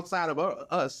thing outside of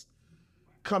us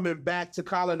coming back to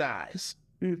colonize.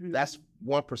 Mm-hmm. That's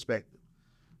one perspective.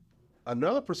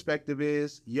 Another perspective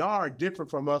is y'all are different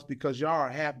from us because y'all are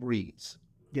half-breeds.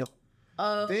 Yep.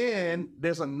 Then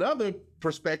there's another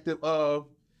perspective of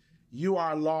you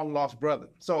are a long-lost brother.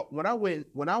 So when I went,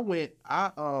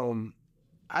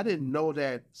 I didn't know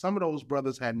that some of those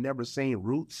brothers had never seen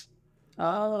Roots.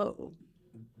 Oh.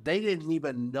 They didn't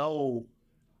even know,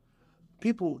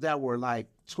 people that were like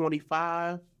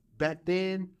 25 back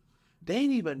then, they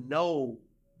didn't even know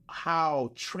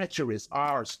how treacherous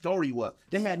our story was.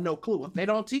 They had no clue. They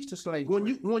don't teach the slave. When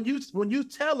you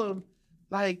tell them,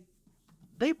 like,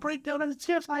 they break down in the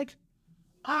tears like,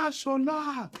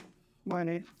 Shola.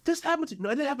 Money. This happened to, no,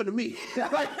 it didn't happen to me.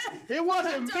 Like, it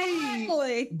wasn't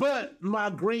me, but my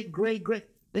great,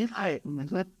 they like,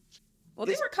 Well,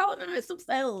 they were colonized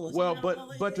themselves. well, you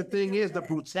know? but the thing is, the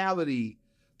brutality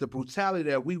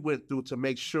that we went through to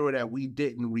make sure that we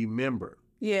didn't remember.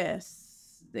 Yes.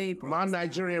 My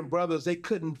Nigerian brothers, they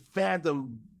couldn't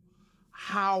fathom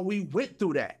how we went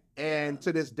through that. And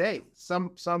to this day,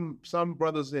 some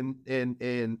brothers in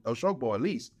Oshogbo, at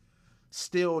least,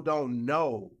 still don't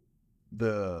know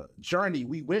the journey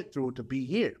we went through to be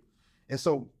here. And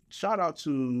so shout out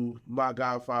to my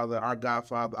godfather, our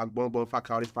godfather, Agbongbon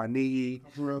Fakari Faniyi,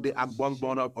 the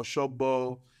Agbongbon of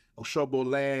Oshogbo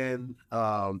land,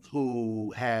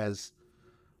 who has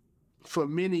for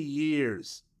many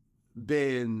years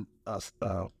been a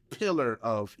pillar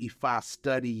of Ifa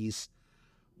studies,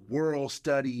 world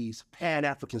studies,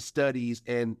 Pan-African studies,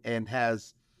 and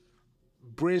has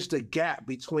bridged the gap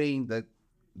between the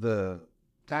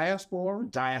Diaspora.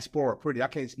 I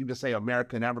can't even say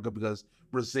America and Africa, because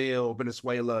Brazil,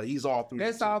 Venezuela, he's all through.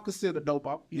 That's all considered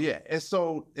dope. Yeah. And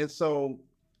so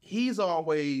he's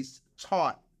always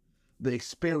taught the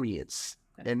experience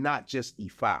and not just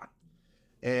Ifa.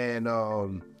 And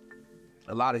a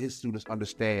lot of his students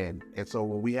understand. And so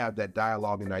when we have that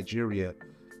dialogue in Nigeria,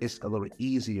 it's a little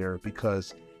easier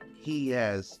because he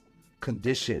has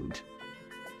conditioned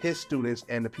his students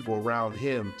and the people around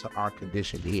him to our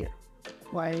condition here.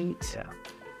 Right. Yeah.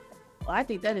 Well, I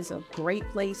think that is a great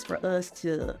place for us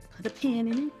to put a pin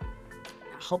in it.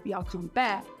 I hope y'all come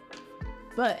back.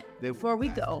 But before we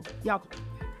go, y'all,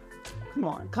 come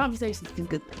on, conversations is a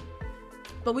good thing.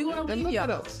 But we want to leave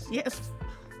y'all. Yes.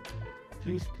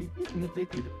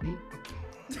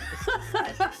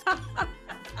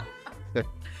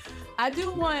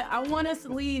 I want us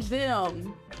to leave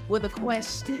them with a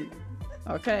question.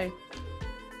 Okay.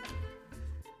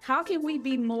 How can we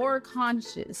be more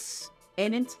conscious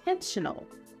and intentional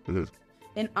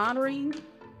in honoring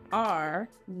our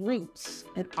roots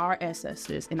and our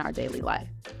ancestors in our daily life?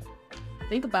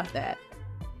 Think about that.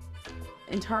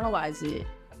 Internalize it.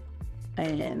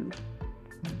 And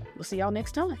we'll see y'all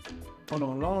next time. Hold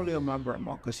on, long live my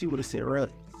grandma, because she would have said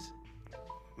ruts.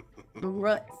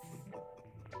 Ruts.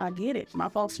 I get it. My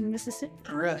folks from Mississippi.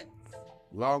 Ruts.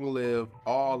 Long live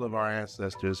all of our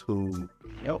ancestors who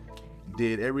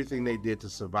did everything they did to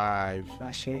survive,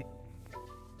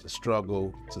 to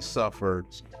struggle, to suffer,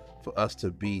 for us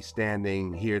to be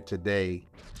standing here today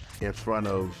in front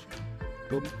of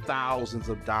thousands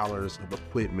of dollars of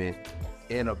equipment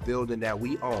in a building that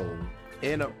we own,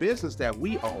 in a business that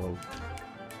we own,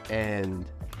 and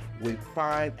with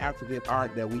fine African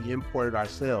art that we imported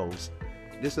ourselves.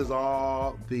 This is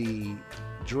all the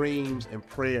dreams and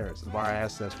prayers of our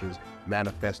ancestors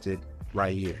manifested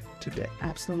right here today.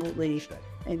 Absolutely.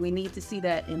 And we need to see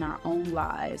that in our own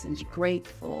lives and be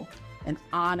grateful and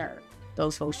honor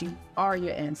those folks. You are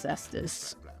your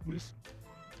ancestors.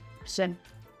 Shen.